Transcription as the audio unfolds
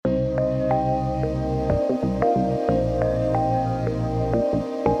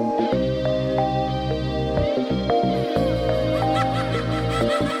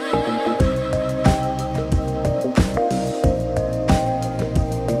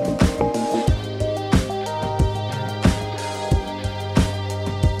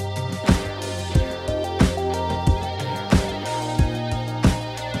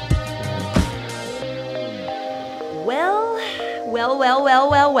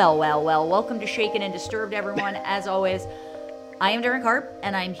Well. Welcome to Shaken and Disturbed, everyone. As always, I am Darren Karp,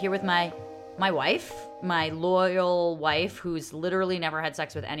 and I'm here with my wife, my loyal wife, who's literally never had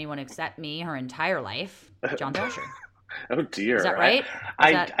sex with anyone except me her entire life, John Dasher. Oh, dear. Is that right?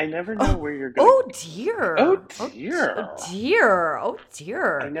 I never know where you're going. Oh, dear. Oh, dear. Oh,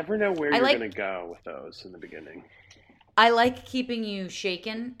 dear. I never know where you're going to go with those in the beginning. I like keeping you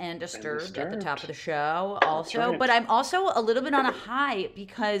shaken and disturbed at the top of the show also, right. But I'm also a little bit on a high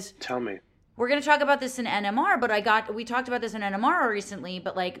because... Tell me. We're going to talk about this in NMR, but we talked about this in NMR recently,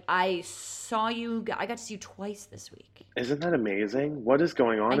 but like I got to see you twice this week. Isn't that amazing? What is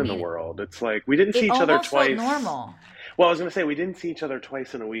going on in the world? It's like we didn't see each other twice. It almost felt normal. Well, I was going to say we didn't see each other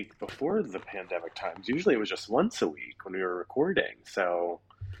twice in a week before the pandemic times. Usually it was just once a week when we were recording. So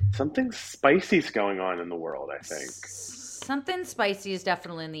something spicy's going on in the world, I think. Something spicy is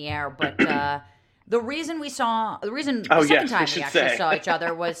definitely in the air, but the second time we actually saw each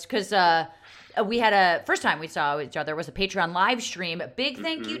other was because we had first time we saw each other was a Patreon live stream. Big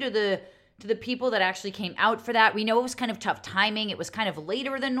thank you to the people that actually came out for that. We know it was kind of tough timing. It was kind of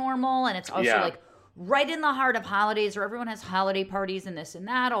later than normal, and it's also like right in the heart of holidays where everyone has holiday parties and this and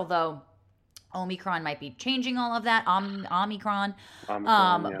that, although Omicron might be changing all of that. Omicron.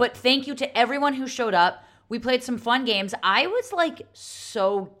 But thank you to everyone who showed up. We played some fun games. I was like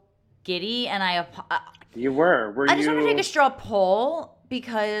so giddy, and you were. I just want to take a straw poll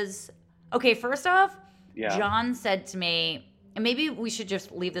because, okay, first off, John said to me, and maybe we should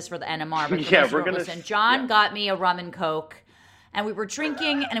just leave this for the NMR, but we're gonna listen. John got me a rum and Coke, and we were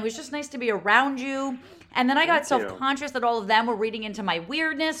drinking, and it was just nice to be around you. And then I got self-conscious that all of them were reading into my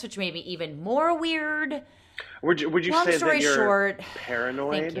weirdness, which made me even more weird. Would you say that you're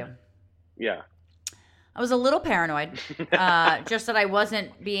paranoid? Thank you. Yeah. I was a little paranoid, just that I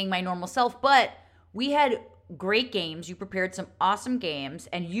wasn't being my normal self. But we had great games. You prepared some awesome games,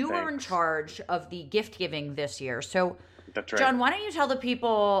 and you were in charge of the gift giving this year. So, that's right. John, why don't you tell the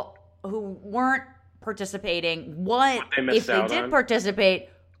people who weren't participating what if they did participate,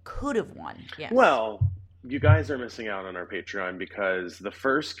 could have won? Yes. Well, you guys are missing out on our Patreon because the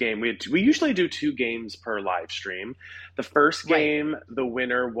first game, we usually do 2 games per live stream. The first game, the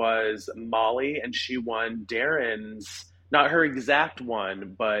winner was Molly, and she won Darren's, not her exact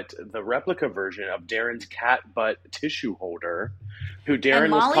one, but the replica version of Darren's cat butt tissue holder, who Darren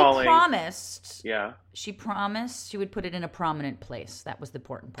was calling. She promised she would put it in a prominent place. That was the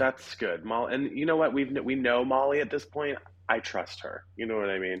important part. That's good. Molly, and you know what? We know Molly at this point. I trust her. You know what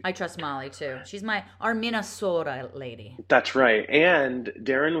I mean? I trust Molly, too. She's our Minnesota lady. That's right. And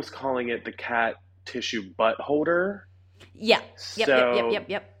Darren was calling it the cat tissue butt holder. Yeah.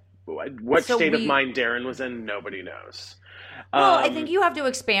 Yep. What state of mind Darren was in, nobody knows. Well, I think you have to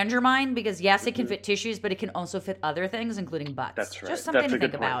expand your mind because, yes, it can fit tissues, but it can also fit other things, including butts. That's right. Just something to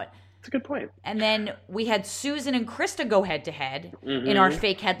think about. That's a good point. And then we had Susan and Krista go head-to-head in our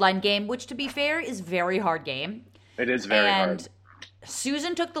fake headline game, which, to be fair, is a very hard game. It is very hard. And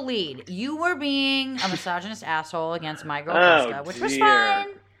Susan took the lead. You were being a misogynist asshole against my girl Krista, which was fine.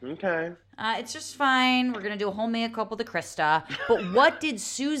 Okay. It's just fine. We're going to do a whole mea culpa to Krista. But what did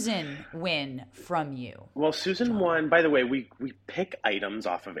Susan win from you? Well, Susan won. By the way, we pick items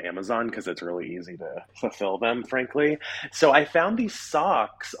off of Amazon because it's really easy to fulfill them, frankly. So I found these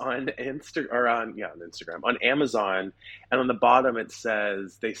socks on Instagram, on Amazon. And on the bottom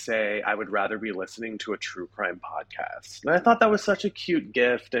they say, I would rather be listening to a true crime podcast. And I thought that was such a cute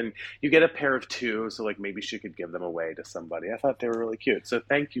gift. And you get a pair of 2, so like maybe she could give them away to somebody. I thought they were really cute. So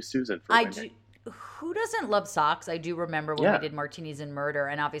thank you, Susan, for winning. Who doesn't love socks? I do remember when we did Martinis and Murder,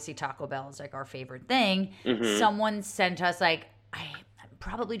 and obviously Taco Bell is like our favorite thing. Someone sent us like, I'm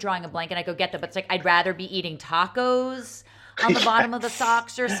probably drawing a blank, and I go get them, but it's like, I'd rather be eating tacos on the bottom of the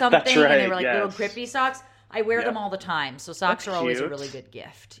socks or something. That's right, and they were like little grippy socks. I wear them all the time, so socks are always a really good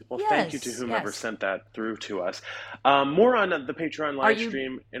gift. Well, thank you to whomever sent that through to us. More on the Patreon live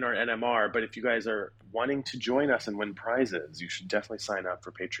stream in our NMR, but if you guys are wanting to join us and win prizes, you should definitely sign up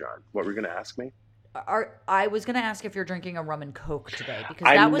for Patreon. What were you going to ask me? I was going to ask if you're drinking a rum and Coke today, because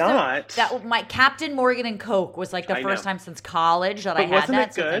I'm not. My Captain Morgan and Coke was like the first time since college that I had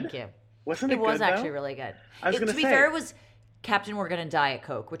that. So thank you. Wasn't it good? It was actually really good. To be fair, it was Captain Morgan and Diet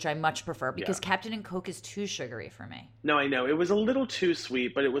Coke, which I much prefer because Captain and Coke is too sugary for me. No, I know. It was a little too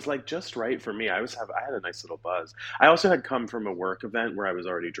sweet, but it was like just right for me. I had a nice little buzz. I also had come from a work event where I was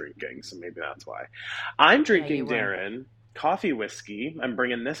already drinking, so maybe that's why. I'm drinking, Darren, coffee whiskey. I'm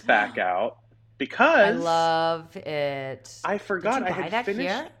bringing this back out because I love it. I forgot. Did you buy that finished.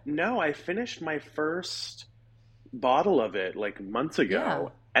 Here? No, I finished my first bottle of it like months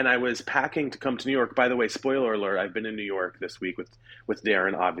ago. and I was packing to come to New York. By the way, spoiler alert, I've been in New York this week with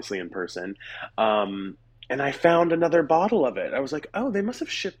Darren, obviously in person. And I found another bottle of it. I was like, oh, they must have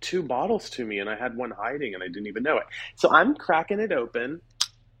shipped 2 bottles to me, and I had one hiding, and I didn't even know it. So I'm cracking it open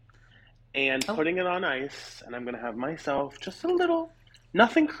and putting it on ice, and I'm going to have myself just a little,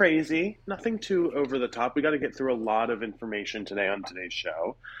 nothing crazy, nothing too over the top. We got to get through a lot of information today on today's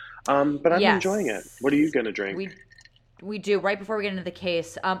show. But I'm enjoying it. What are you going to drink? We do. Right before we get into the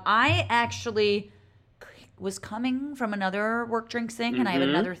case, I actually was coming from another work drinks thing, and I have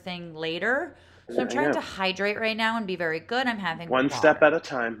another thing later. So I'm trying to hydrate right now and be very good. I'm having one step at a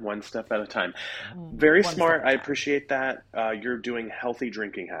time. One step at a time. Very smart. I appreciate that. You're doing healthy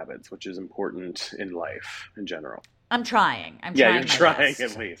drinking habits, which is important in life in general. I'm trying. You're trying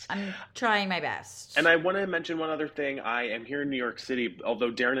at least. I'm trying my best. And I want to mention one other thing. I am here in New York City.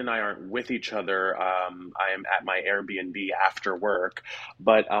 Although Darren and I aren't with each other, I am at my Airbnb after work.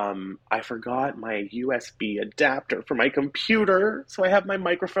 But I forgot my USB adapter for my computer. So I have my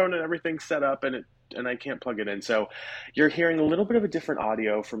microphone and everything set up, and I can't plug it in. So you're hearing a little bit of a different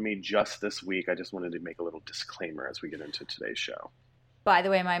audio from me just this week. I just wanted to make a little disclaimer as we get into today's show. By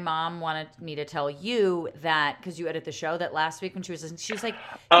the way, my mom wanted me to tell you that, because you edit the show, that last week when she was like,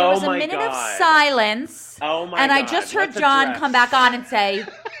 there was a minute of silence. Oh my God. And I just heard John come back on and say,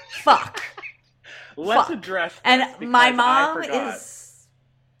 fuck. Let's address this. And my mom is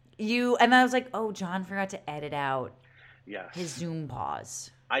and I was like, oh, John forgot to edit out his Zoom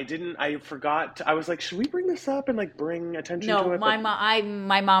pause. I forgot. I was like, should we bring this up and bring attention to it? No,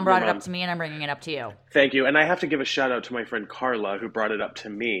 my mom brought it up to me, and I'm bringing it up to you. Thank you. And I have to give a shout out to my friend Carla, who brought it up to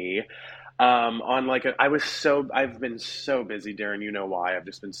me. I've been so busy, Darren, you know why. I've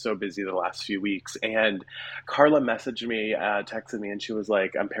just been so busy the last few weeks. And Carla messaged me, texted me, and she was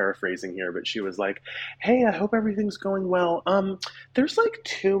like, I'm paraphrasing here, but she was like, hey, I hope everything's going well. There's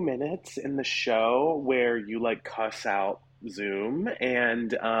 2 minutes in the show where you cuss out Zoom,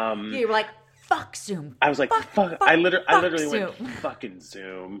 and you were like, fuck Zoom. I was like, fuck. I literally went, fucking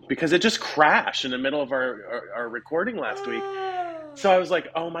Zoom, because it just crashed in the middle of our recording last week. So I was like,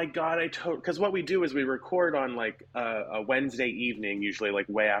 oh my God, because what we do is we record on a Wednesday evening, usually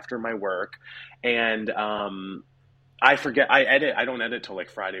way after my work, and I forget. I don't edit till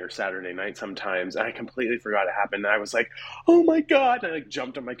Friday or Saturday night sometimes, and I completely forgot it happened. And I was like, "Oh my God!" And I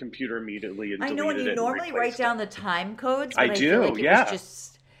jumped on my computer immediately and deleted it. I know, and you normally write down the time codes. But I do.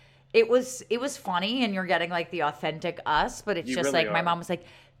 It was funny, and you're getting the authentic us. But it's just really my mom was like,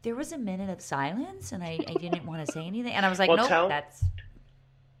 "There was a minute of silence, and I didn't want to say anything." And I was like, "Nope,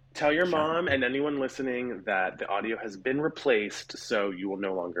 Tell your mom and anyone listening that the audio has been replaced, so you will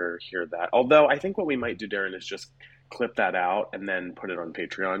no longer hear that. Although I think what we might do, Darren, is just clip that out and then put it on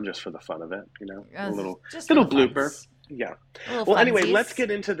Patreon just for the fun of it, a little blooper. Yeah. Well, anyway, let's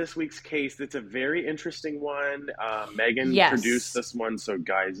get into this week's case. It's a very interesting one. Megan produced this one, so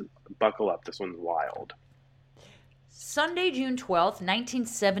guys, buckle up. This one's wild. Sunday, June 12th,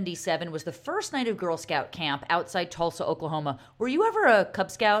 1977 was the first night of Girl Scout camp outside Tulsa, Oklahoma. Were you ever a Cub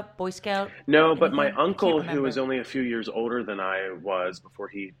Scout, Boy Scout? No, anything? But my uncle, who was only a few years older than I was before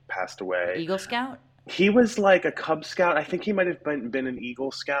he passed away. Eagle Scout? He was a Cub Scout. I think he might have been an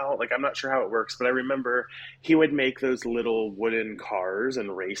Eagle Scout. I'm not sure how it works, but I remember he would make those little wooden cars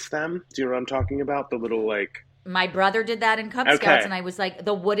and race them. Do you know what I'm talking about? The little My brother did that in Cub Scouts, and I was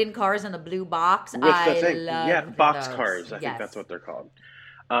the wooden cars in the blue box. Box cars. I think that's what they're called.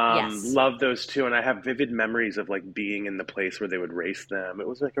 Love those too, and I have vivid memories of being in the place where they would race them. It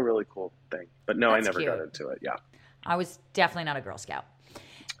was a really cool thing. But no, I never got into it. Yeah, I was definitely not a Girl Scout.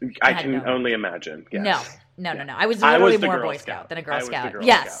 I can only imagine. Yes. No. I was literally more Boy Scout than a Girl Scout.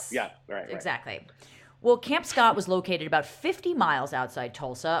 Yes. Yeah, right. Exactly. Well, Camp Scott was located about 50 miles outside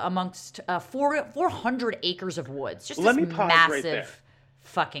Tulsa amongst 400 acres of woods. Just this massive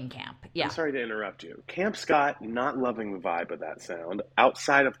fucking camp. Yeah. I'm sorry to interrupt you. Camp Scott, not loving the vibe of that sound.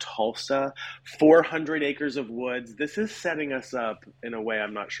 Outside of Tulsa, 400 acres of woods. This is setting us up in a way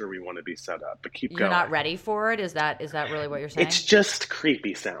I'm not sure we want to be set up, but keep going. You're not ready for it? Is that really what you're saying? It's just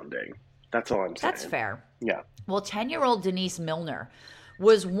creepy sounding. That's all I'm saying. That's fair. Yeah. Well, 10-year-old Denise Milner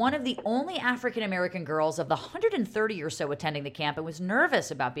was one of the only African-American girls of the 130 or so attending the camp and was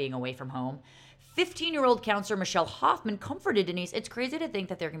nervous about being away from home. 15-year-old counselor Michelle Hoffman comforted Denise. It's crazy to think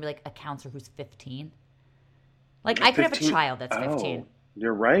that there can be a counselor who's 15. I could have a child that's 15. Oh,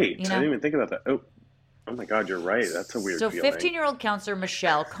 you're right. I didn't even think about that. Oh my God, you're right. That's a weird feeling. So 15-year-old counselor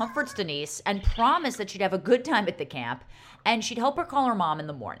Michelle comforts Denise and promised that she'd have a good time at the camp and she'd help her call her mom in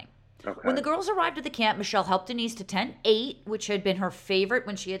the morning. Okay. When the girls arrived at the camp, Michelle helped Denise to tent 8, which had been her favorite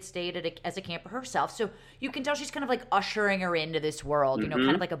when she had stayed as a camper herself. So you can tell she's kind of like ushering her into this world, kind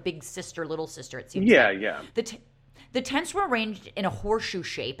of like a big sister, little sister, it seems like. Yeah. The tents were arranged in a horseshoe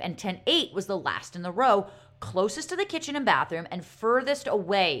shape, and tent 8 was the last in the row, closest to the kitchen and bathroom and furthest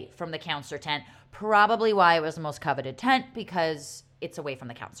away from the counselor tent. Probably why it was the most coveted tent, because it's away from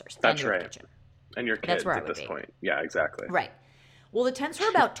the counselors. That's right. Kitchen. And your kids at this point. Yeah, exactly. Right. Well, the tents were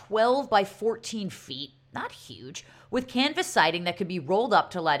about 12 by 14 feet, not huge, with canvas siding that could be rolled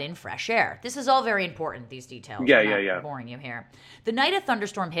up to let in fresh air. This is all very important, these details. Yeah, I'm yeah. not boring you here. The night a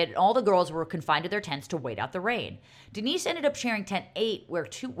thunderstorm hit, and all the girls were confined to their tents to wait out the rain. Denise ended up sharing tent 8 with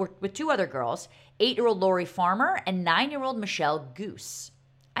two other girls, 8-year-old Lori Farmer and 9-year-old Michelle Goose.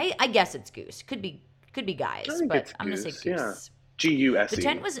 I guess it's Goose. Could be guys, but I'm going to say Goose. Yeah. G-U-S-E. The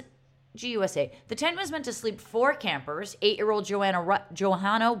tent was... G-U-S-A. The tent was meant to sleep 4 campers. 8-year-old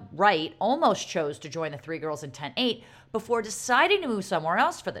Johanna Wright almost chose to join the 3 girls in tent 8 before deciding to move somewhere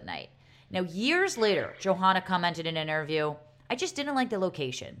else for the night. Now, years later, Johanna commented in an interview, "I just didn't like the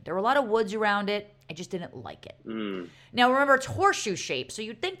location. There were a lot of woods around it. I just didn't like it." Now, remember, it's horseshoe shaped, so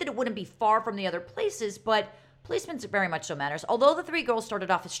you'd think that it wouldn't be far from the other places, but placement very much so matters. Although the 3 girls started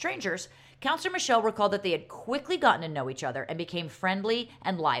off as strangers, Counselor Michelle recalled that they had quickly gotten to know each other and became friendly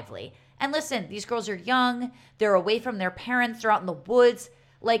and lively. And listen, these girls are young, they're away from their parents, they're out in the woods,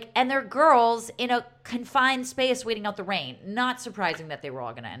 and they're girls in a confined space waiting out the rain. Not surprising that they were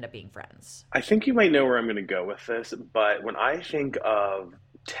all going to end up being friends. I think you might know where I'm going to go with this, but when I think of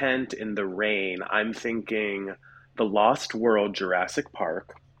tent in the rain, I'm thinking The Lost World, Jurassic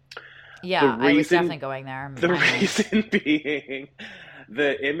Park. Yeah, I was definitely going there. The reason being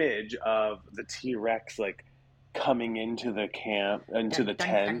the image of the T-Rex coming into the camp, into the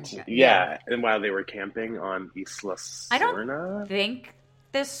tent. Yeah, and while they were camping on Isla Sorna. I don't think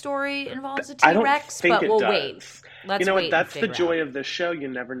this story involves a T-Rex, but we'll wait. Let's wait. That's the joy of this show. You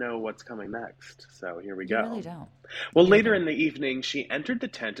never know what's coming next. So here we go. You really don't. Well, later in the evening, she entered the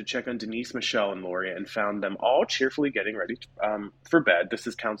tent to check on Denise, Michelle, and Lori, and found them all cheerfully getting ready for bed. This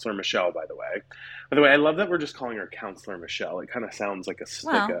is Counselor Michelle, by the way. By the way, I love that we're just calling her Counselor Michelle. It kind of sounds like a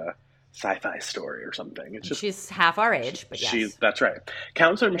sci-fi story or something. It's just, she's half our age, but yes. That's right.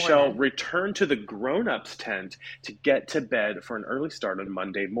 Counselor Michelle returned to the grown-ups tent to get to bed for an early start on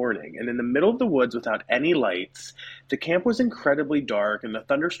Monday morning. And in the middle of the woods without any lights, the camp was incredibly dark, and the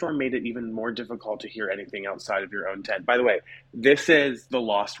thunderstorm made it even more difficult to hear anything outside of your own tent. By the way, this is The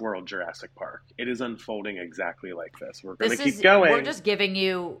Lost World, Jurassic Park. It is unfolding exactly like this. We're going to keep going. We're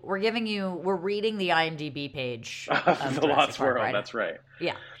reading the IMDb page of The Lost World. Right? That's right.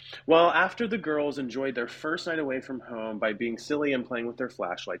 Yeah. Well, after the girls enjoyed their first night away from home by being silly and playing with their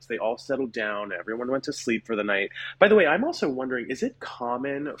flashlights, they all settled down. Everyone went to sleep for the night. By the way, I'm also wondering, is it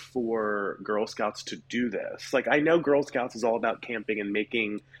common for Girl Scouts to do this? I know Girl Scouts is all about camping and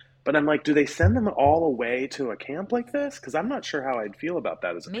making, but I'm like, do they send them all away to a camp like this? Because I'm not sure how I'd feel about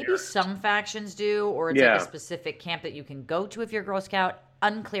that as a parent. Maybe some factions do, or it's like a specific camp that you can go to if you're a Girl Scout.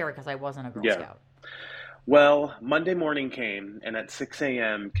 Unclear, because I wasn't a Girl Scout. Well, Monday morning came, and at 6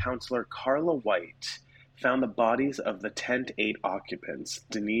 a.m., Counselor Carla White found the bodies of the Tent 8 occupants,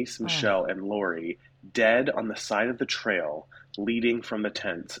 Denise, Michelle, and Lori, dead on the side of the trail leading from the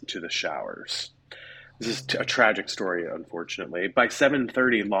tents to the showers. This is a tragic story, unfortunately. By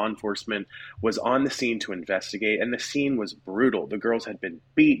 7:30, law enforcement was on the scene to investigate, and the scene was brutal. The girls had been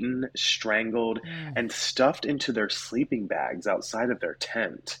beaten, strangled, and stuffed into their sleeping bags outside of their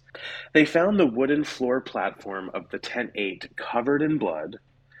tent. They found the wooden floor platform of the Tent 8 covered in blood.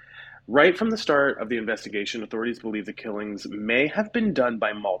 Right from the start of the investigation, authorities believe the killings may have been done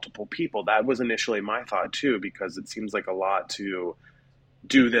by multiple people. That was initially my thought, too, because it seems like a lot to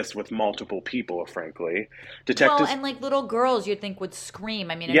do this with multiple people, frankly. Detectives... Well, and little girls you'd think would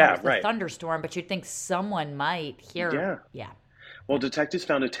scream. I mean, it was a thunderstorm, but you'd think someone might hear. Yeah. Well, detectives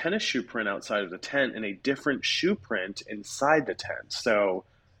found a tennis shoe print outside of the tent and a different shoe print inside the tent. So,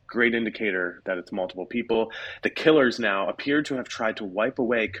 great indicator that it's multiple people. The killers now appear to have tried to wipe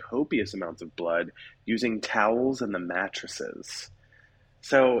away copious amounts of blood using towels and the mattresses.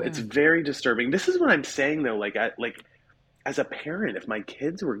 So, it's very disturbing. This is what I'm saying, though. As a parent, if my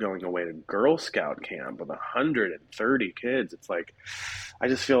kids were going away to Girl Scout camp with 130 kids, it's I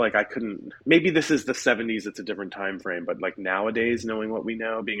just feel like I couldn't. Maybe this is the 70s, it's a different time frame, but nowadays, knowing what we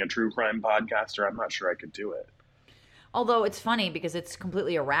know, being a true crime podcaster, I'm not sure I could do it. Although it's funny because it's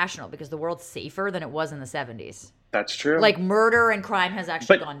completely irrational because the world's safer than it was in the 70s. That's true. Like murder and crime has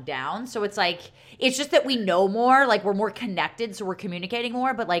actually gone down. So it's like, it's just that we know more, like we're more connected, so we're communicating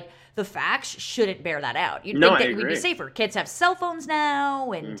more. But like the facts shouldn't bear that out. You'd think that we'd be safer. Kids have cell phones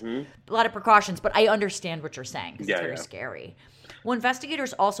now and a lot of precautions. But I understand what you're saying because it's very scary. Well,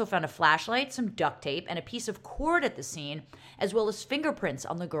 investigators also found a flashlight, some duct tape, and a piece of cord at the scene, as well as fingerprints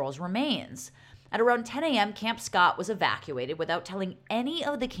on the girl's remains. At around 10 a.m., Camp Scott was evacuated without telling any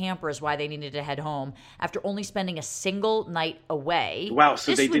of the campers why they needed to head home after only spending a single night away. Wow,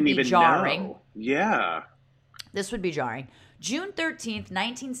 so they didn't even know. Yeah. This would be jarring. June 13th,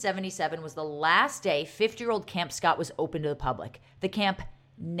 1977 was the last day 50-year-old Camp Scott was open to the public. The camp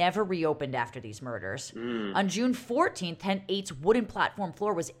never reopened after these murders. On June 14th, Tent 8's wooden platform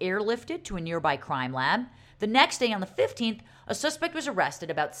floor was airlifted to a nearby crime lab. The next day, on the 15th, a suspect was arrested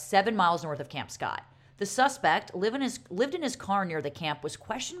about 7 miles north of Camp Scott. The suspect lived in his car near the camp, was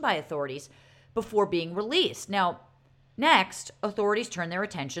questioned by authorities before being released. Now, next, authorities turned their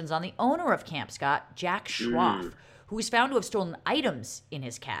attentions on the owner of Camp Scott, Jack Schroff, who was found to have stolen items in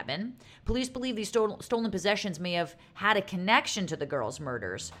his cabin. Police believe these stolen possessions may have had a connection to the girls'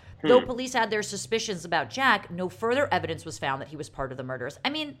 murders. Though police had their suspicions about Jack, no further evidence was found that he was part of the murders. I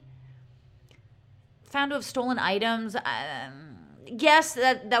mean, found to have stolen items, yes,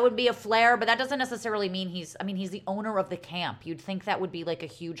 that would be a flare, but that doesn't necessarily mean he's the owner of the camp. You'd think that would be like a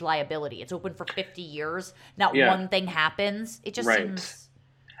huge liability. It's open for 50 years. Not one thing happens. It just seems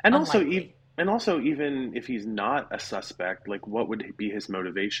unlikely. And also, even if he's not a suspect, like what would be his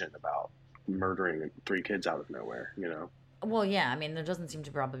motivation about murdering 3 kids out of nowhere, you know? Well, yeah, I mean, there doesn't seem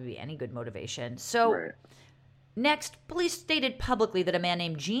to probably be any good motivation. So, next, police stated publicly that a man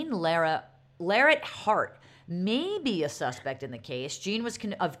named Gene Larrett Hart may be a suspect in the case. Gene was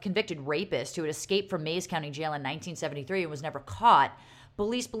a convicted rapist who had escaped from Mays County Jail in 1973 and was never caught.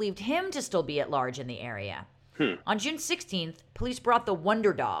 Police believed him to still be at large in the area. On June 16th, police brought the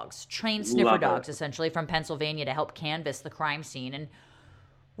Wonder Dogs, trained sniffer dogs, essentially, from Pennsylvania to help canvass the crime scene. And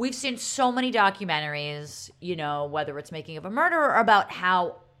we've seen so many documentaries, you know, whether it's Making of a Murder or about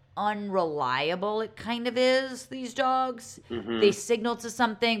how unreliable it kind of is, these dogs. They signal to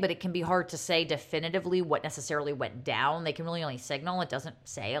something, but it can be hard to say definitively what necessarily went down. They can really only signal. It doesn't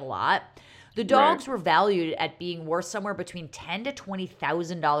say a lot. The dogs were valued at being worth somewhere between $10,000 to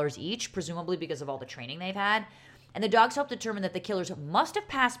 $20,000 each, presumably because of all the training they've had. And the dogs helped determine that the killers must have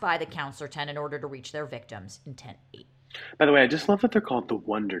passed by the counselor tent in order to reach their victims in tent 8. By the way, I just love that they're called the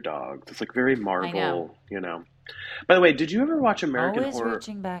Wonder Dogs. It's like very Marvel, you know. By the way, did you ever watch American Horror? Always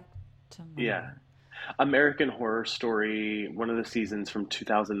reaching back to more. Yeah. American Horror Story, one of the seasons from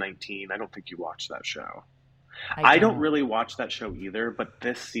 2019. I don't think you watched that show. I don't really watch that show either, but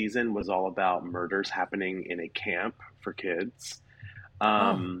this season was all about murders happening in a camp for kids.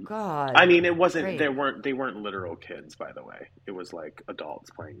 Oh God! I mean, it wasn't. Great. They weren't literal kids, by the way. It was like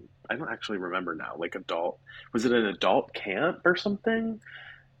adults playing. I don't actually remember now. Like adult. Was it an adult camp or something?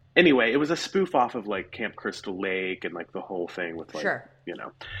 Anyway, it was a spoof off of like Camp Crystal Lake and like the whole thing with like, you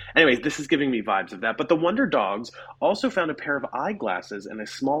know. Anyways, this is giving me vibes of that. But the Wonder Dogs also found a pair of eyeglasses and a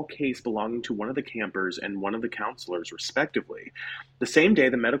small case belonging to one of the campers and one of the counselors, respectively. The same day,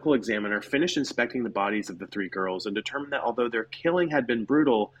 the medical examiner finished inspecting the bodies of the 3 girls and determined that although their killing had been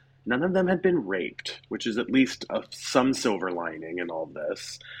brutal, none of them had been raped, which is at least some silver lining in all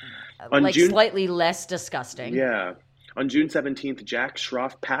this. Slightly less disgusting. Yeah. On June 17th, Jack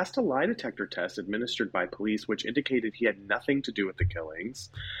Schroff passed a lie detector test administered by police, which indicated he had nothing to do with the killings.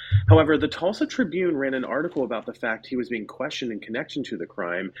 However, the Tulsa Tribune ran an article about the fact he was being questioned in connection to the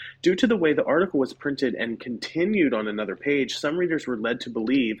crime. Due to the way the article was printed and continued on another page, some readers were led to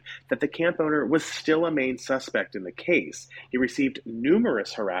believe that the camp owner was still a main suspect in the case. He received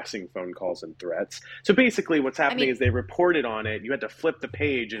numerous harassing phone calls and threats. So basically what's happening is they reported on it. You had to flip the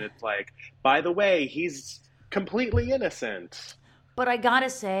page, and it's like, by the way, he's completely innocent. But I gotta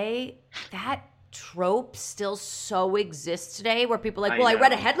say, that trope still so exists today where people are like, I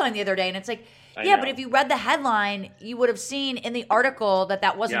read a headline the other day, and it's like, but if you read the headline, you would have seen in the article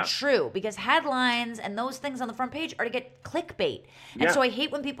that wasn't true, because headlines and those things on the front page are to get clickbait. And so I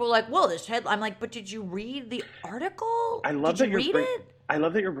hate when people are like, well, this headline, I'm like, but did you read the article? I love that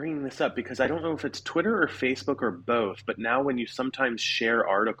you're bringing this up, because I don't know if it's Twitter or Facebook or both, but now when you sometimes share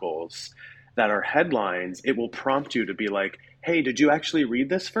articles that are headlines, it will prompt you to be like, hey, did you actually read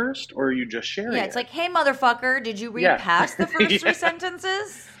this first, or are you just sharing it? Yeah, it's like, hey, motherfucker, did you read past the first 3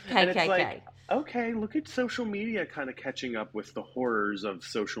 sentences? Like, okay, look at social media kind of catching up with the horrors of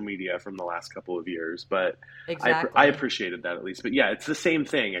social media from the last couple of years. But I appreciated that at least. But yeah, it's the same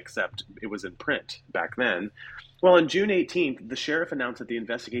thing, except it was in print back then. Well, on June 18th, the sheriff announced that the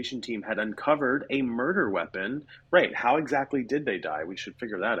investigation team had uncovered a murder weapon. Right, how exactly did they die? We should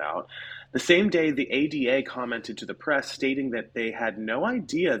figure that out. The same day, the ADA commented to the press stating that they had no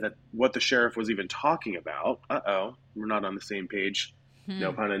idea that what the sheriff was even talking about. Uh-oh, we're not on the same page.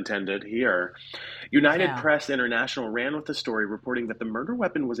 No pun intended here. United Press International ran with the story, reporting that the murder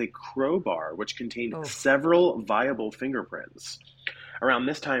weapon was a crowbar, which contained several viable fingerprints. Around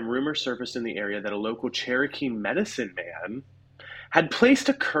this time, rumors surfaced in the area that a local Cherokee medicine man had placed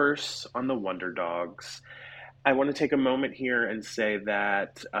a curse on the Wonder Dogs. I want to take a moment here and say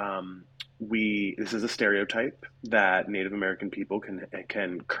that this is a stereotype that Native American people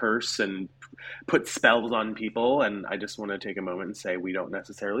can curse and put spells on people, and I just want to take a moment and say we don't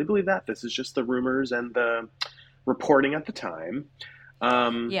necessarily believe that. This is just the rumors and the reporting at the time.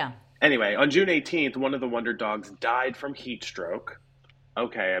 Anyway, on June 18th, one of the Wonder Dogs died from heat stroke.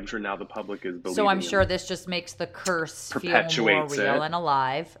 Okay, I'm sure now the public is believing. So I'm sure this just makes the curse feel more real and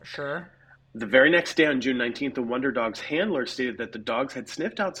alive. Sure. The very next day, on June 19th, the Wonder Dogs handler stated that the dogs had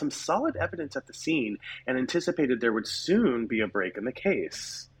sniffed out some solid evidence at the scene and anticipated there would soon be a break in the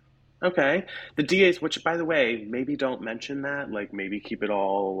case. Okay. The DA's, which, by the way, maybe don't mention that, like maybe keep it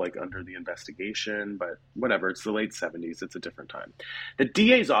all like under the investigation, but whatever, it's the late 70s, it's a different time. The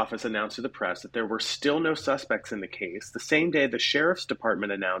DA's office announced to the press that there were still no suspects in the case. The same day, the sheriff's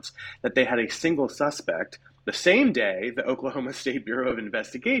department announced that they had a single suspect. The same day, the Oklahoma State Bureau of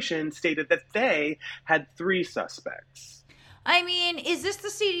Investigation stated that they had 3 suspects. I mean, is this the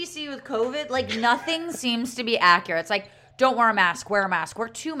CDC with COVID? Like, nothing seems to be accurate. It's like, don't wear a mask, wear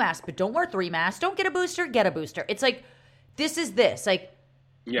 2 masks, but don't wear 3 masks. Don't get a booster, get a booster. It's like, this is this. Like,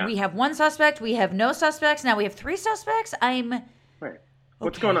 we have 1 suspect, we have no suspects, now we have 3 suspects? Right.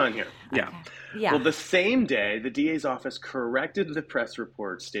 What's going on here? Okay. Yeah. Well, the same day, the DA's office corrected the press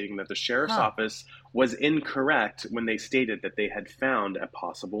report stating that the sheriff's office was incorrect when they stated that they had found a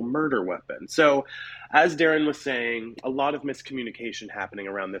possible murder weapon. So, as Darren was saying, a lot of miscommunication happening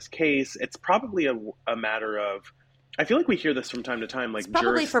around this case. It's probably a matter of, I feel like we hear this from time to time, like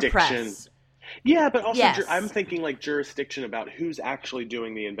probably jurisdiction. For press. Yeah, but also I'm thinking like jurisdiction about who's actually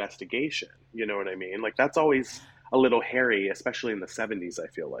doing the investigation. You know what I mean? Like that's always a little hairy, especially in the 70s, I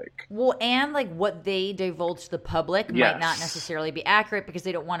feel like. Well, and like what they divulge to the public might not necessarily be accurate because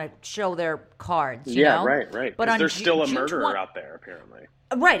they don't want to show their cards, you know? Right. But there's still a murderer out there, apparently.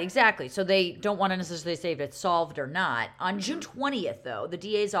 Right, exactly. So they don't want to necessarily say if it's solved or not. On June 20th, though, the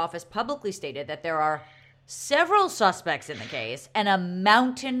DA's office publicly stated that there are several suspects in the case and a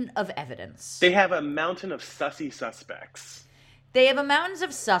mountain of evidence. They have a mountain of sussy suspects. They have a mountain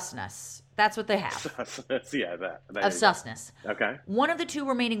of susness. That's what they have. Susness, yeah, that of susness. Okay. One of the 2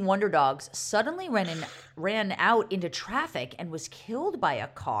 remaining Wonder Dogs suddenly ran out into traffic and was killed by a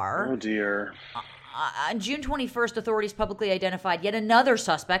car. Oh, dear. On June 21st, authorities publicly identified yet another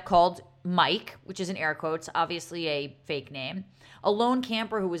suspect called Mike, which is in air quotes, obviously a fake name, a lone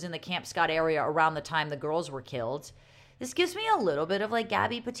camper who was in the Camp Scott area around the time the girls were killed. This gives me a little bit of like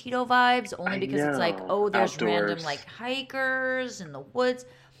Gabby Petito vibes, only because it's like, oh, there's random like hikers in the woods.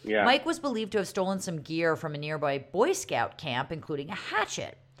 Yeah. Mike was believed to have stolen some gear from a nearby Boy Scout camp, including a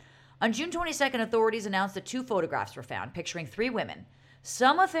hatchet. On June 22nd, authorities announced that 2 photographs were found, picturing 3 women.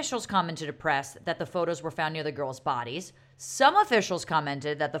 Some officials commented to press that the photos were found near the girls' bodies. Some officials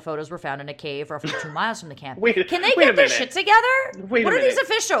commented that the photos were found in a cave roughly 2 miles from the camp. Can they get their shit together? What are these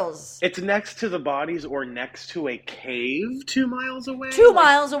officials? It's next to the bodies or next to a cave 2 miles away? 2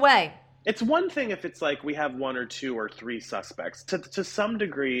 miles away. It's one thing if it's like we have 1 or 2 or 3 suspects. To some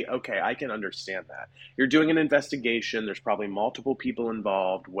degree, okay, I can understand that. You're doing an investigation. There's probably multiple people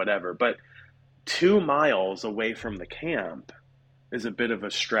involved, whatever. But 2 miles away from the camp is a bit of a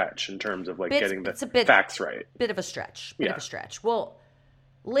stretch in terms of like getting the facts right. Bit of a stretch. Well,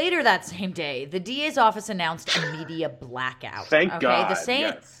 later that same day, the DA's office announced a media blackout. Thank God.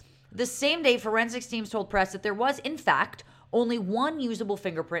 The same day, forensics teams told press that there was, in fact, only 1 usable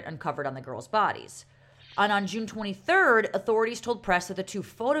fingerprint uncovered on the girls' bodies. And on June 23rd, authorities told press that the 2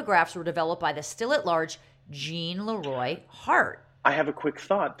 photographs were developed by the still-at-large Jean Leroy Hart. I have a quick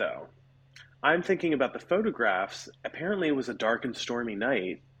thought, though. I'm thinking about the photographs. Apparently, it was a dark and stormy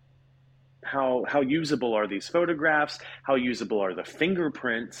night. How usable are these photographs? How usable are the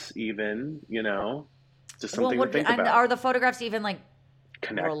fingerprints, even, you know? Just something to think about. Are the photographs even, like,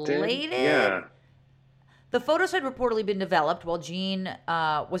 connected? Related? Yeah. The photos had reportedly been developed while Jean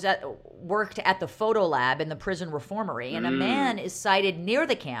worked at the photo lab in the prison reformatory, and a man is sighted near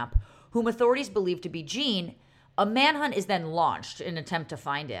the camp whom authorities believe to be Jean A manhunt is then launched in an attempt to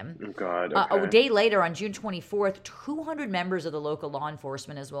find him. Oh, God. Okay. A day later, on June 24th, 200 members of the local law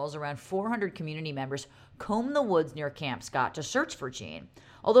enforcement, as well as around 400 community members, combed the woods near Camp Scott to search for Jean.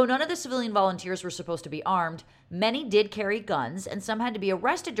 Although none of the civilian volunteers were supposed to be armed, many did carry guns, and some had to be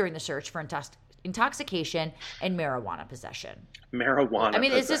arrested during the search for intoxication and marijuana possession. Marijuana. I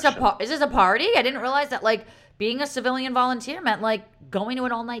mean, is this a party? I didn't realize that being a civilian volunteer meant going to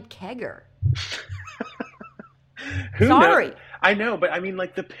an all-night kegger. Sorry. Knows? I know, but I mean,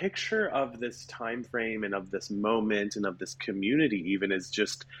 the picture of this time frame and of this moment and of this community even is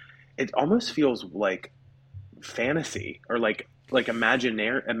just, it almost feels like fantasy or like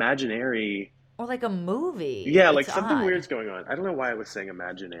imaginary. Or like a movie. Yeah, it's something odd. Weird's going on. I don't know why I was saying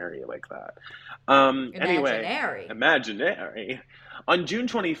imaginary like that. Imaginary. On June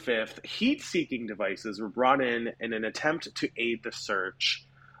 25th, heat-seeking devices were brought in an attempt to aid the search.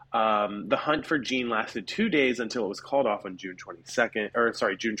 The hunt for Jean lasted 2 days until it was called off on June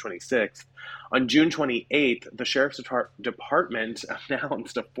 26th. On June 28th, the Sheriff's Department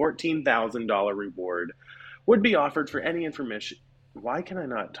announced a $14,000 reward would be offered for any information. Why can I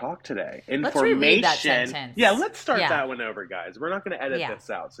not talk today? Information. Let's reread that sentence. Yeah, let's start that one over, guys. We're not going to edit this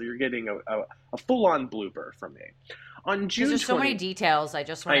out, so you're getting a full-on blooper from me. On June 20th. There's so many details. I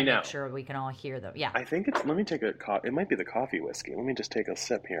just want to make sure we can all hear them. Yeah. I think let me take it might be the coffee whiskey. Let me just take a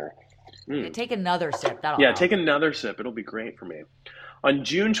sip here. Take another sip. That'll help. Take another sip. It'll be great for me. On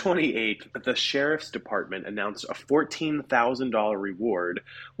June 28th, the Sheriff's Department announced a $14,000 reward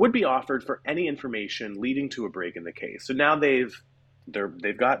would be offered for any information leading to a break in the case. So now they've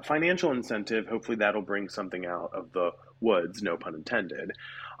got financial incentive. Hopefully that'll bring something out of the woods, no pun intended.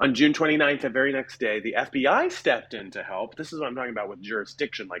 On June 29th, the very next day, the FBI stepped in to help. This is what I'm talking about with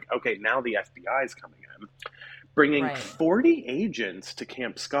jurisdiction. Okay, now the FBI is coming in, bringing 40 agents to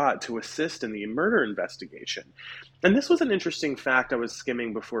Camp Scott to assist in the murder investigation. And this was an interesting fact I was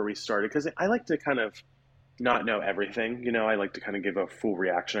skimming before we started, because I like to kind of not know everything. I like to kind of give a full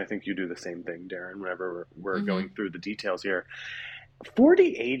reaction. I think you do the same thing, Darren, whenever we're going through the details here.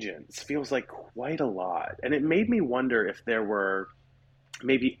 40 agents feels like quite a lot. And it made me wonder if there were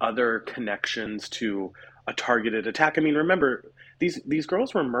maybe other connections to a targeted attack. I mean, remember, these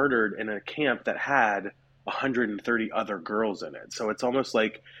girls were murdered in a camp that had 130 other girls in it. So it's almost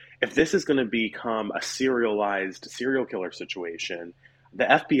like if this is going to become a serialized serial killer situation, the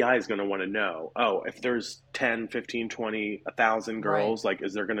FBI is going to want to know, if there's 10, 15, 20, 1,000 girls,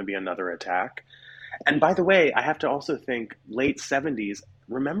 is there going to be another attack? And by the way, I have to also think late 70s,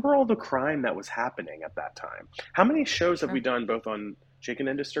 remember all the crime that was happening at that time? How many shows have we done both on Shaken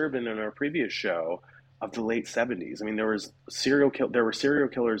and Disturbed and in our previous show of the late 70s? I mean, there were serial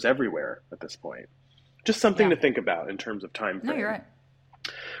killers everywhere at this point. Just something to think about in terms of time frame. No, you're right.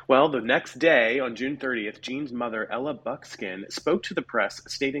 Well, the next day, on June 30th, Jean's mother, Ella Buckskin, spoke to the press,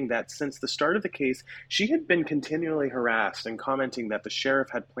 stating that since the start of the case, she had been continually harassed and commenting that the sheriff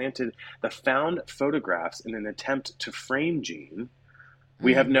had planted the found photographs in an attempt to frame Jean.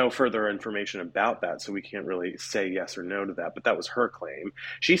 We have no further information about that, so we can't really say yes or no to that, but that was her claim.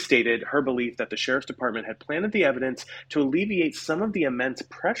 She stated her belief that the Sheriff's Department had planted the evidence to alleviate some of the immense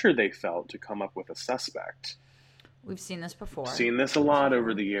pressure they felt to come up with a suspect. We've seen this before. Seen this a lot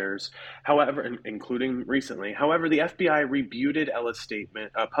over the years, however, including recently. However, the FBI rebutted Ella's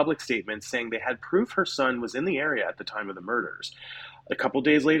public statement, saying they had proof her son was in the area at the time of the murders. A couple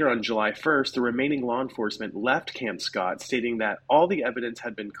days later, on July 1st, the remaining law enforcement left Camp Scott, stating that all the evidence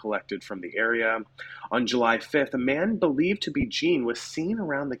had been collected from the area. On July 5th, a man believed to be Jean was seen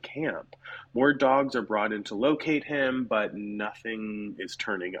around the camp. More dogs are brought in to locate him, but nothing is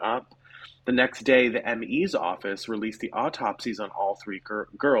turning up. The next day, the ME's office released the autopsies on all three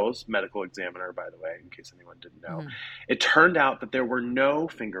girls, medical examiner, by the way, in case anyone didn't know. It turned out that there were no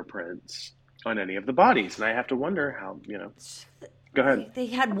fingerprints on any of the bodies, and I have to wonder how, Go ahead. They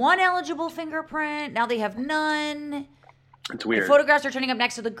had one eligible fingerprint, now they have none. It's weird. The photographs are turning up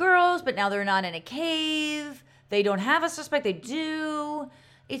next to the girls, but now they're not in a cave. They don't have a suspect, they do.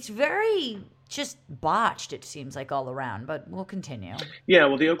 It's very just botched, it seems like, all around, but we'll continue. Yeah,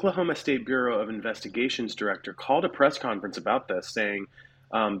 well, the Oklahoma State Bureau of Investigation's director called a press conference about this, saying,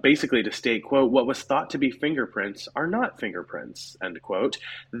 basically to state, quote, what was thought to be fingerprints are not fingerprints, end quote,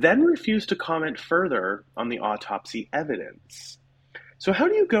 then refused to comment further on the autopsy evidence. So how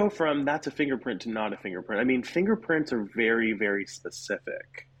do you go from that's a fingerprint to not a fingerprint? I mean, fingerprints are very, very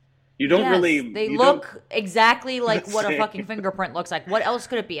specific. You don't really... They look exactly like what a fucking fingerprint looks like. What else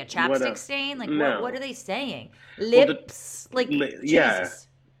could it be? A chapstick stain? Like, no. what are they saying? Lips? Yeah.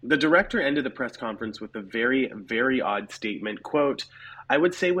 The director ended the press conference with a very, very odd statement. Quote, I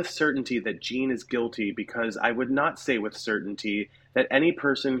would say with certainty that Jean is guilty because I would not say with certainty that any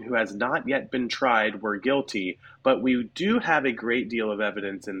person who has not yet been tried were guilty, but we do have a great deal of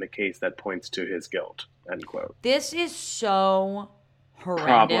evidence in the case that points to his guilt, end quote. This is so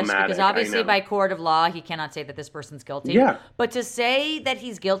horrendous because obviously by court of law, he cannot say that this person's guilty. Yeah. But to say that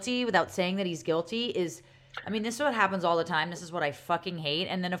he's guilty without saying that he's guilty is... I mean, this is what happens all the time. This is what I fucking hate.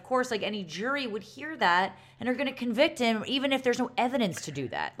 And then, of course, like any jury would hear that and are going to convict him even if there's no evidence to do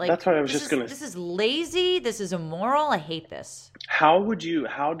that. Like, that's what I was just going to... This is lazy. This is immoral. I hate this. How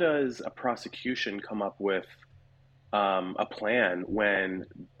does a prosecution come up with a plan when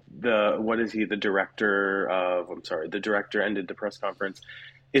the director ended the press conference,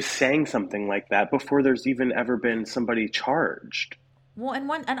 is saying something like that before there's even ever been somebody charged? Well,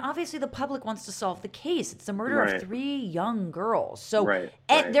 and obviously the public wants to solve the case. It's the murder of 3 young girls. So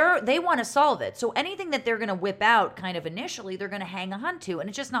they want to solve it. So anything that they're going to whip out kind of initially, they're going to hang on to. And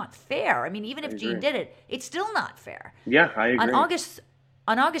it's just not fair. I mean, even if Jean did it, it's still not fair. Yeah, I agree.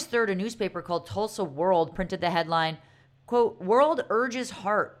 On August 3rd, a newspaper called Tulsa World printed the headline, quote, "World urges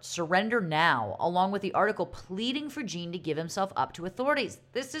Hart, surrender now," along with the article pleading for Jean to give himself up to authorities.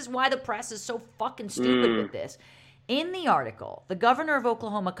 This is why the press is so fucking stupid with this. In the article, the governor of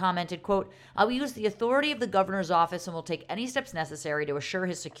Oklahoma commented, quote, "I will use the authority of the governor's office and will take any steps necessary to assure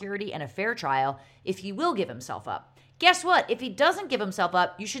his security and a fair trial if he will give himself up." Guess what? If he doesn't give himself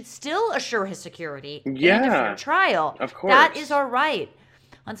up, you should still assure his security and a fair trial. Of course. That is our right.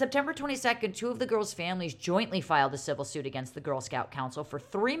 On September 22nd, 2 of the girls' families jointly filed a civil suit against the Girl Scout Council for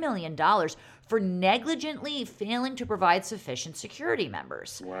 $3 million for negligently failing to provide sufficient security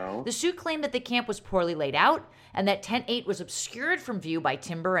members. Wow. The suit claimed that the camp was poorly laid out and that Tent 8 was obscured from view by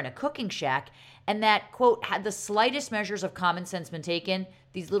timber and a cooking shack, and that, quote, had the slightest measures of common sense been taken,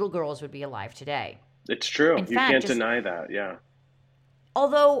 these little girls would be alive today. It's true. You can't deny that, yeah.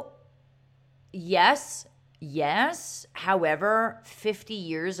 Although, yes, however, 50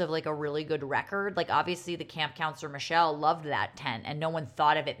 years of like a really good record, like obviously the camp counselor Michelle loved that tent and no one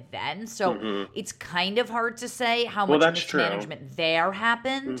thought of it then. So it's kind of hard to say how much mismanagement there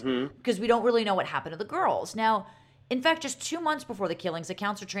happened because we don't really know what happened to the girls. Now, in fact, just 2 months before the killings, a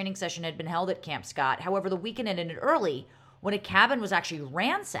counselor training session had been held at Camp Scott. However, the weekend ended early when a cabin was actually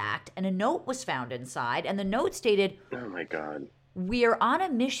ransacked and a note was found inside. And the note stated, "Oh my God. We are on a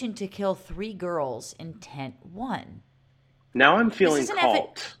mission to kill 3 girls in Tent 1. Now I'm feeling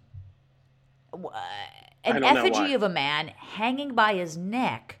cult. An effigy of a man hanging by his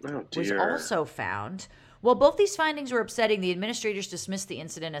neck was also found. While both these findings were upsetting, the administrators dismissed the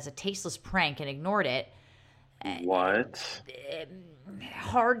incident as a tasteless prank and ignored it. What?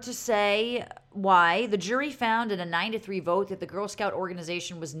 Hard to say why. The jury found in a 9-3 vote that the Girl Scout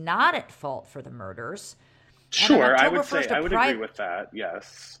organization was not at fault for the murders. Sure, I would agree with that,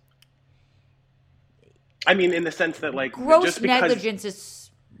 yes. I mean, in the sense that, like, gross just because... negligence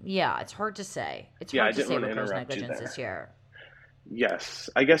is... Yeah, it's hard to say. It's hard to say what gross negligence is here. Yes,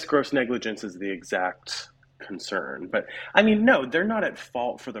 I guess gross negligence is the exact concern. But, I mean, no, they're not at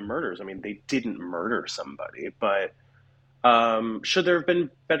fault for the murders. I mean, they didn't murder somebody. But should there have been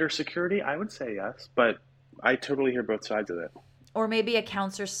better security? I would say yes. But I totally hear both sides of it. Or maybe a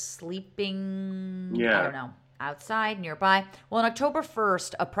counselor sleeping, I don't know, outside, nearby. Well, on October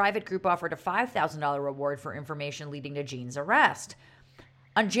 1st, a private group offered a $5,000 reward for information leading to Jean's arrest.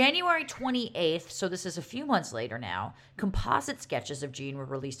 On January 28th, so this is a few months later now, composite sketches of Jean were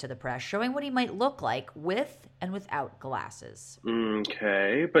released to the press showing what he might look like with and without glasses.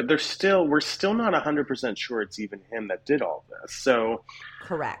 Okay, but we're still not 100% sure it's even him that did all this. So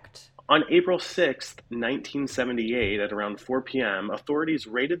correct. On April 6th, 1978, at around 4 p.m., authorities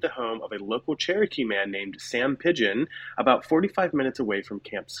raided the home of a local Cherokee man named Sam Pigeon, about 45 minutes away from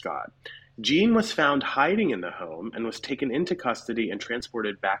Camp Scott. Jean was found hiding in the home and was taken into custody and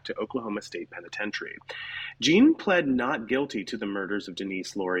transported back to Oklahoma State Penitentiary. Jean pled not guilty to the murders of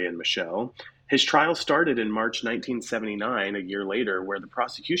Denise, Lori, and Michelle. His trial started in March 1979, a year later, where the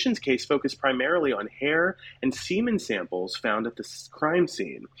prosecution's case focused primarily on hair and semen samples found at the crime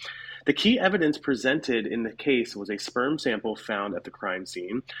scene. The key evidence presented in the case was a sperm sample found at the crime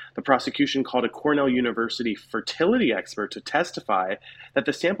scene. The prosecution called a Cornell University fertility expert to testify that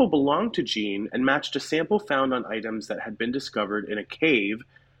the sample belonged to Jean and matched a sample found on items that had been discovered in a cave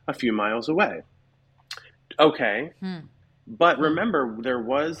a few miles away. Okay. But remember, there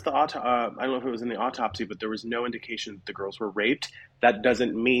was the I don't know if it was in the autopsy, but there was no indication that the girls were raped. That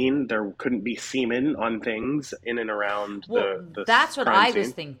doesn't mean there couldn't be semen on things in and around the that's what I scene.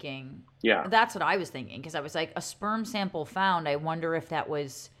 was thinking. Yeah. That's what I was thinking, because I was like, a sperm sample found. I wonder if that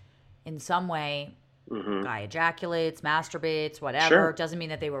was in some way guy ejaculates, masturbates, whatever. Sure. Doesn't mean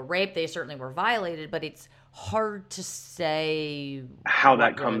that they were raped. They certainly were violated, but it's hard to say how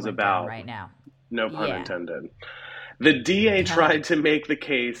that comes about right now. No pun intended. The DA tried to make the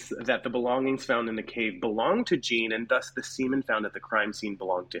case that the belongings found in the cave belonged to Gene, and thus the semen found at the crime scene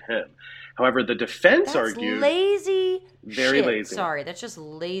belonged to him. However, the defense argued... lazy Very shit. lazy. Sorry, that's just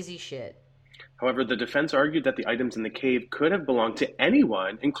lazy shit. However, the defense argued that the items in the cave could have belonged to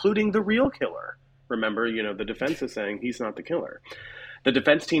anyone, including the real killer. Remember, the defense is saying he's not the killer. The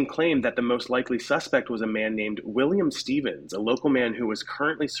defense team claimed that the most likely suspect was a man named William Stevens, a local man who was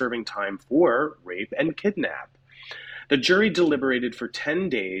currently serving time for rape and kidnap. The jury deliberated for 10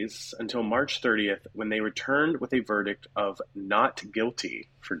 days until March 30th, when they returned with a verdict of not guilty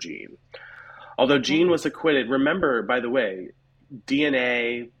for Gene. Although Gene was acquitted, remember, by the way,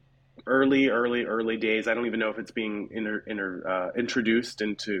 DNA, early days, I don't even know if it's being introduced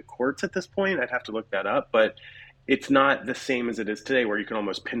into courts at this point. I'd have to look that up, but it's not the same as it is today, where you can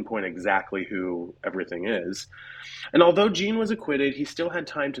almost pinpoint exactly who everything is. And although Gene was acquitted, he still had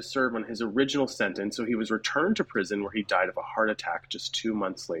time to serve on his original sentence, so he was returned to prison, where he died of a heart attack just 2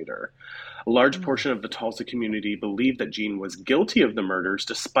 months later. A large portion of the Tulsa community believed that Gene was guilty of the murders,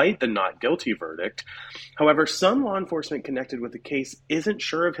 despite the not guilty verdict. However, some law enforcement connected with the case isn't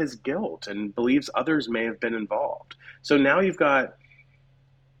sure of his guilt and believes others may have been involved. So now you've got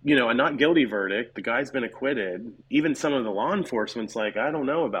a not guilty verdict. The guy's been acquitted. Even some of the law enforcement's like, I don't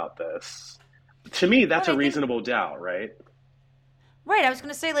know about this. To me, that's a reasonable doubt, right? Right. I was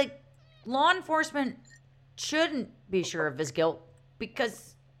going to say, law enforcement shouldn't be sure of his guilt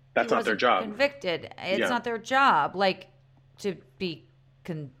because that's not their job. Convicted. It's not their job, to be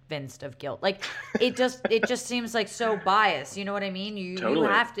convinced of guilt. It just seems so biased. You know what I mean? Totally. You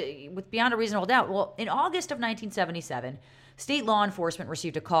have to, with beyond a reasonable doubt. Well, in August of 1977, state law enforcement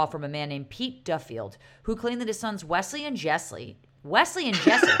received a call from a man named Pete Duffield, who claimed that his sons Wesley and Jesse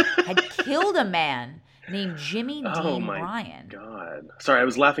had killed a man named Jimmy Dean Ryan. God. Sorry, I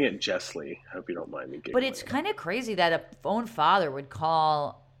was laughing at Jessley. I hope you don't mind me giggling. But it's kind of crazy that a own father would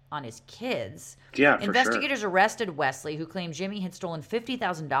call on his kids. Yeah, for Investigators arrested Wesley, who claimed Jimmy had stolen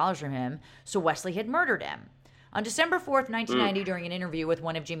 $50,000 from him, so Wesley had murdered him. On December 4th, 1990, during an interview with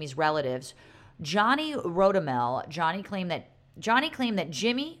one of Jimmy's relatives, Johnny Rodamel, Johnny claimed that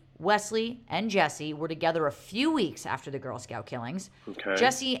Jimmy, Wesley, and Jesse were together a few weeks after the Girl Scout killings. Okay.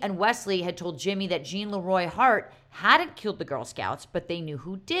 Jesse and Wesley had told Jimmy that Jean Leroy Hart hadn't killed the Girl Scouts, but they knew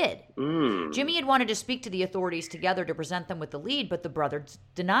who did. Jimmy had wanted to speak to the authorities together to present them with the lead, but the brothers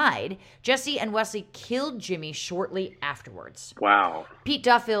denied. Jesse and Wesley killed Jimmy shortly afterwards. Wow. Pete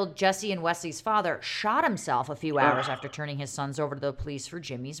Duffield, Jesse and Wesley's father, shot himself a few hours after turning his sons over to the police for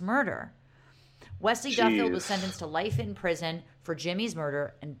Jimmy's murder. Wesley Duffield was sentenced to life in prison for Jimmy's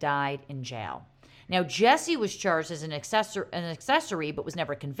murder and died in jail. Now, Jesse was charged as an accessory but was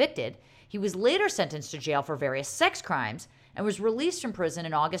never convicted. He was later sentenced to jail for various sex crimes and was released from prison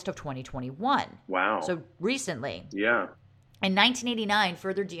in August of 2021. Wow. So recently. Yeah. In 1989,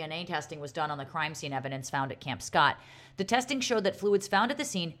 further DNA testing was done on the crime scene evidence found at Camp Scott. The testing showed that fluids found at the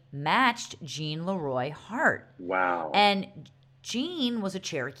scene matched Jean Leroy Hart. Wow. And Jean was a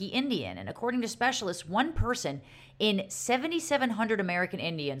Cherokee Indian, and according to specialists, one person in 7,700 American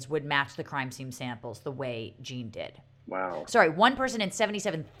Indians would match the crime scene samples the way Jean did. Wow. Sorry, one person in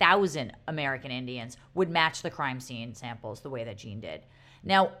 77,000 American Indians would match the crime scene samples the way that Jean did.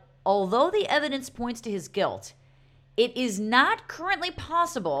 Now, although the evidence points to his guilt, it is not currently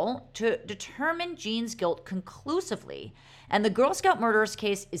possible to determine Jean's guilt conclusively, and the Girl Scout murderers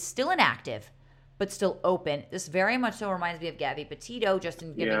case is still inactive, but still open. This very much so reminds me of Gabby Petito, just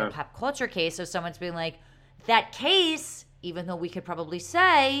in giving a pop culture case. So someone's being like, that case, even though we could probably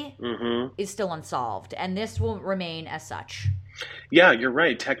say, is still unsolved. And this will remain as such. Yeah, you're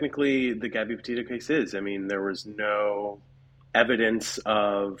right. Technically, the Gabby Petito case is. I mean, there was no evidence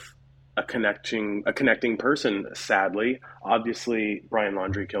of a connecting person, sadly. Obviously, Brian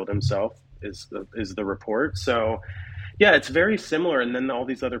Laundrie killed himself, is the report. So yeah, it's very similar, and then all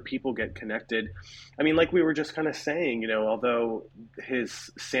these other people get connected. I mean, like we were just kind of saying, although his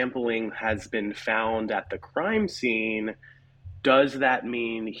sampling has been found at the crime scene, does that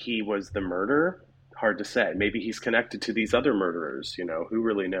mean he was the murderer? Hard to say. Maybe he's connected to these other murderers, who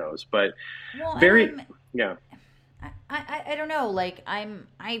really knows? But I don't know.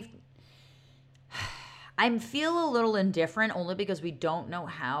 I feel a little indifferent only because we don't know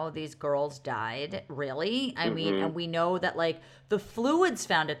how these girls died, really. I mean, and we know that, the fluids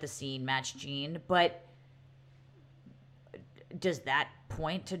found at the scene match Jean, but does that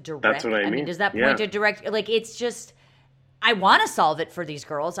point to direct? That's what I mean. Does that point to direct? It's just, I want to solve it for these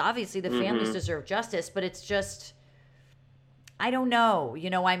girls. Obviously, the families deserve justice, but it's just, I don't know. You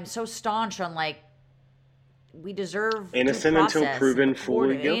know, I'm so staunch on like, we deserve innocent until proven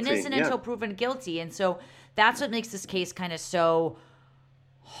fully guilty. Innocent until proven guilty. And so that's what makes this case kind of so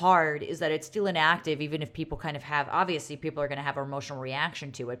hard, is that it's still inactive, even if people kind of have, obviously people are going to have an emotional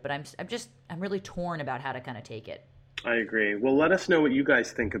reaction to it. But I'm really torn about how to kind of take it. I agree. Well, let us know what you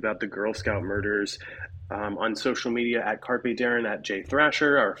guys think about the Girl Scout murders on social media at Carpe Darren, at Jay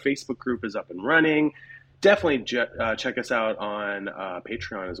Thrasher. Our Facebook group is up and running. Definitely check us out on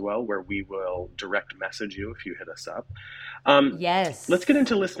Patreon as well, where we will direct message you if you hit us up. Yes. Let's get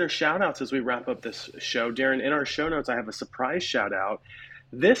into listener shout-outs as we wrap up this show. Darren, in our show notes, I have a surprise shout-out.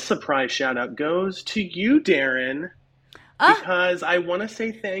 This surprise shout-out goes to you, Darren. Because I want to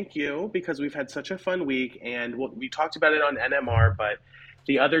say thank you, because we've had such a fun week, and we talked about it on NMR, but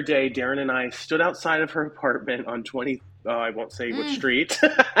the other day, Darren and I stood outside of her apartment on I won't say which street.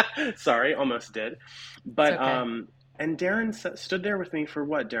 Sorry, almost did. But, okay. And Darren stood there with me for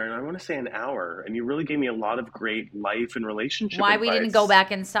what, Darren? I want to say an hour, and you really gave me a lot of great life and relationship advice. We didn't go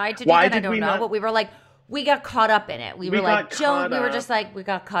back inside to do that, I don't know, but we were like, we got caught up in it. We were just like, we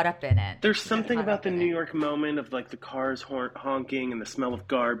got caught up in it. There's something about the New York moment of like the cars honking and the smell of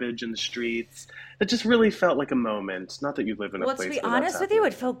garbage in the streets that just really felt like a moment. Not that you live in a place. Well, to be honest with you,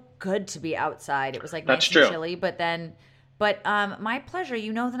 it felt good to be outside. It was like nice and chilly, but my pleasure.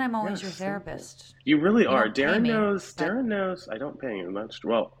 You know that I'm always your therapist. You really are. Darren knows. Darren knows. I don't pay you much.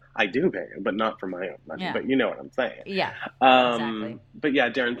 Well, I do pay you, but not for my own money. Yeah. But you know what I'm saying. Yeah, exactly. But yeah,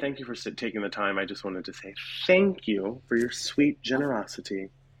 Darren, thank you for taking the time. I just wanted to say thank you for your sweet generosity.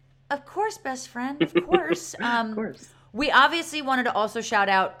 Of course, best friend. Of course. Of course. We obviously wanted to also shout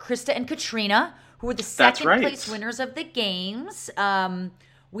out Krista and Katrina, who were the second place winners of the games.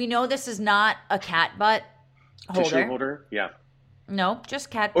 We know this is not a cat butt holder. Tissue holder, yeah. No, just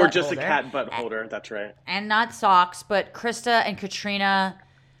cat butt holder. Or just a cat butt holder, that's right. And not socks, but Krista and Katrina.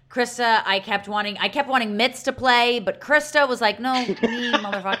 Krista, I kept wanting Mitz to play, but Krista was like, no, me,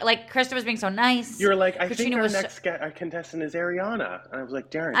 motherfucker. Like, Krista was being so nice. You were like, I think our next contestant is Ariana. And I was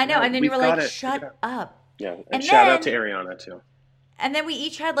like, Darren. I know, and then you were like, shut up. Yeah, and shout out to Ariana, too. And then we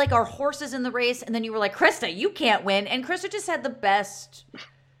each had, like, our horses in the race, and then you were like, Krista, you can't win. And Krista just had the best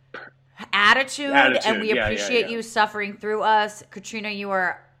attitude and we appreciate you suffering through us. Katrina, you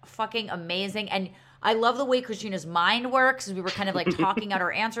are fucking amazing. And I love the way Katrina's mind works. We were kind of like talking out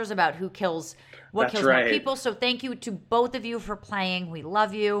our answers about who kills more people. So thank you to both of you for playing. We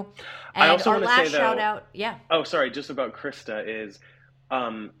love you. And I also our last shout out, Oh, sorry, just about Krista is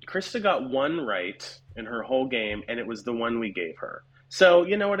Krista got one right in her whole game, and it was the one we gave her. So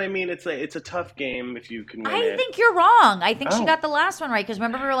you know what I mean? It's a tough game if you can win it. I think you're wrong. I think she got the last one right, because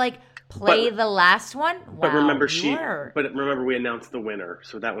remember we were like, the last one? Wow, but remember we announced the winner,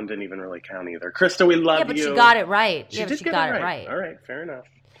 so that one didn't even really count either. Krista, we love you. Yeah, but she got it right. She got it right. All right, fair enough.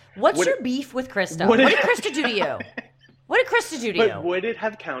 What's your beef with Krista? What did Krista do to you? What did Krista do to you? But would it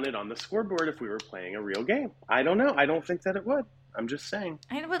have counted on the scoreboard if we were playing a real game? I don't know. I don't think that it would. I'm just saying.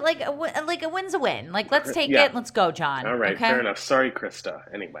 But like a win's a win. Like, let's take it. Let's go, John. All right, fair enough. Sorry, Krista.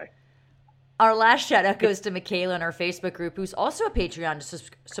 Anyway. Our last shout out goes to Michaela in our Facebook group, who's also a Patreon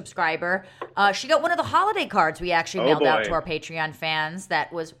subscriber. She got one of the holiday cards we actually mailed out to our Patreon fans.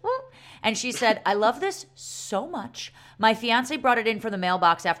 That was, and she said, I love this so much. My fiance brought it in from the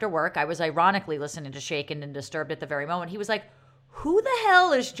mailbox after work. I was ironically listening to Shaken and Disturbed at the very moment. He was like, who the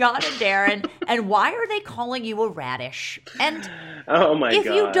hell is John and Darren, and why are they calling you a radish? And if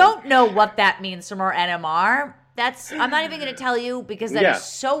you don't know what that means from our NMR, I'm not even going to tell you, because that is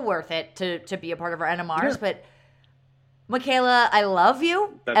so worth it to be a part of our NMRs. Yeah. But Michaela, I love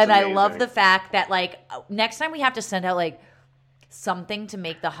you. That's amazing. I love the fact that, like, next time we have to send out, like, something to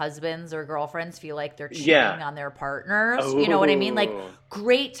make the husbands or girlfriends feel like they're cheating on their partners. Oh. You know what I mean? Like,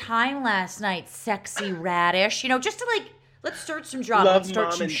 great time last night, sexy radish. You know, just to, like, let's start some drama. Love let's start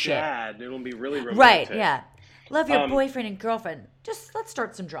mom some and shit. Dad. It'll be really romantic. Right, yeah. Love your boyfriend and girlfriend. Just let's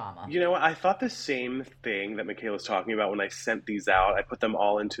start some drama. You know what? I thought the same thing that Michaela was talking about when I sent these out. I put them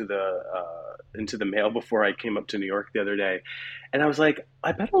all into the mail before I came up to New York the other day. And I was like,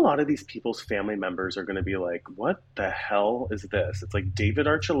 I bet a lot of these people's family members are going to be like, what the hell is this? It's like David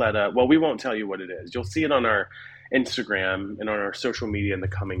Archuleta. Well, we won't tell you what it is. You'll see it on our Instagram and on our social media in the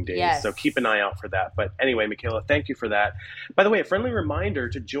coming days. Yes. So keep an eye out for that. But anyway, Michaela, thank you for that. By the way, a friendly reminder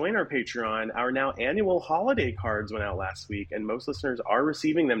to join our Patreon. Our now annual holiday cards went out last week, and most listeners are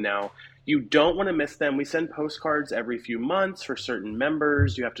receiving them now. You don't want to miss them. We send postcards every few months for certain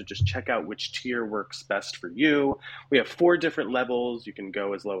members. You have to just check out which tier works best for you. We have 4 different levels. You can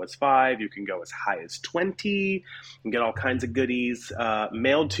go as low as 5. You can go as high as 20. And get all kinds of goodies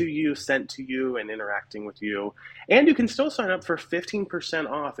mailed to you, sent to you, and interacting with you. And you can still sign up for 15%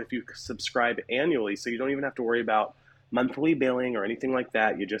 off if you subscribe annually, so you don't even have to worry about monthly billing or anything like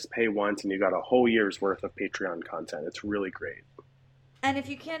that. You just pay once and you got a whole year's worth of Patreon content. It's really great. And if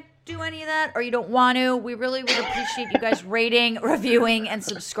you can't do any of that or you don't want to, we really would appreciate you guys rating, reviewing, and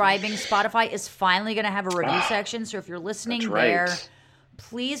subscribing. Spotify is finally going to have a review section, so if you're listening there,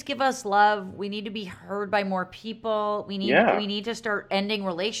 please give us love. We need to be heard by more people. We need to start ending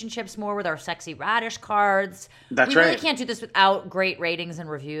relationships more with our sexy radish cards. We really can't do this without great ratings and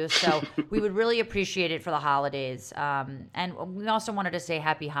reviews, so we would really appreciate it for the holidays. And we also wanted to say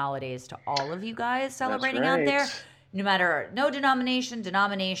happy holidays to all of you guys celebrating out there. No matter, denomination,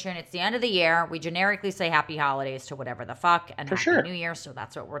 it's the end of the year. We generically say happy holidays to whatever the fuck and happy New Year, so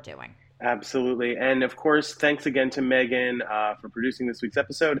that's what we're doing. Absolutely. And of course, thanks again to Megan for producing this week's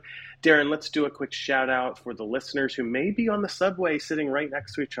episode. Darren, let's do a quick shout out for the listeners who may be on the subway sitting right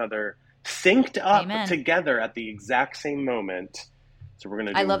next to each other, synced up together at the exact same moment. So we're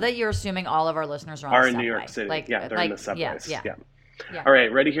going to I love that you're assuming all of our listeners are in New York City. They're in the subways. Yeah. All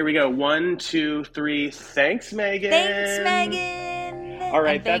right, ready? Here we go. 1, 2, 3. Thanks, Megan. All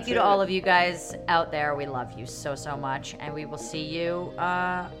right, and thank you to all of you guys out there. We love you so, so much. And we will see you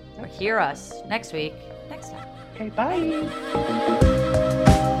or hear us next week, next time. Okay, bye.